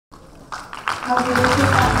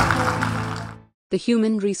The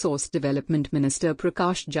Human Resource Development Minister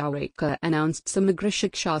Prakash Javadekar announced Samagra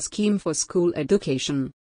Shiksha scheme for school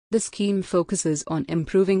education. The scheme focuses on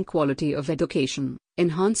improving quality of education,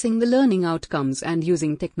 enhancing the learning outcomes and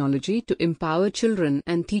using technology to empower children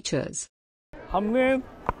and teachers. हमने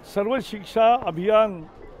सर्व शिक्षा अभियान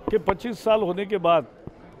के 25 साल होने के बाद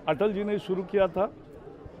अटल जी ने शुरू किया था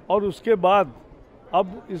और उसके बाद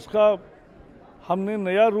अब इसका हमने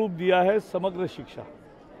नया रूप दिया है समग्र शिक्षा।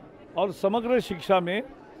 और समग्र शिक्षा में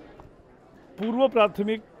पूर्व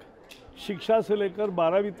प्राथमिक शिक्षा से लेकर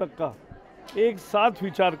 12वीं तक का एक साथ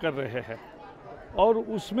विचार कर रहे हैं और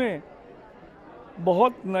उसमें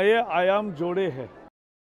बहुत नए आयाम जोड़े हैं।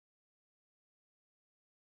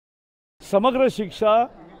 समग्र शिक्षा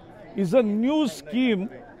is a new scheme.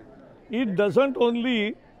 It doesn't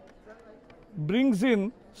only brings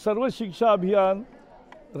in सर्व शिक्षा अभियान,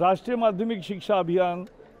 राष्ट्रीय माध्यमिक शिक्षा अभियान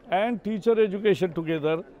and teacher education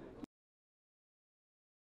together.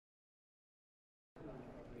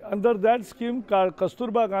 Under that scheme,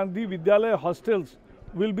 Kasturba Gandhi Vidyalaya hostels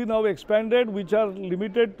will be now expanded, which are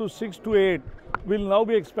limited to 6 to 8, will now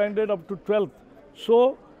be expanded up to 12.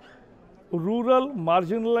 So, rural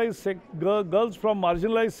marginalized girls from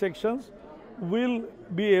marginalized sections will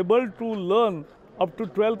be able to learn up to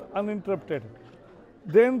 12th uninterrupted.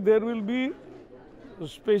 Then there will be a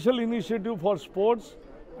special initiative for sports,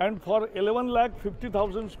 and for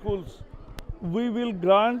 11,50,000 schools, we will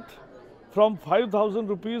grant from 5,000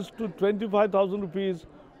 rupees to 25,000 rupees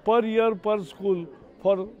per year per school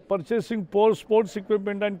for purchasing sports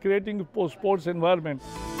equipment and creating a sports environment.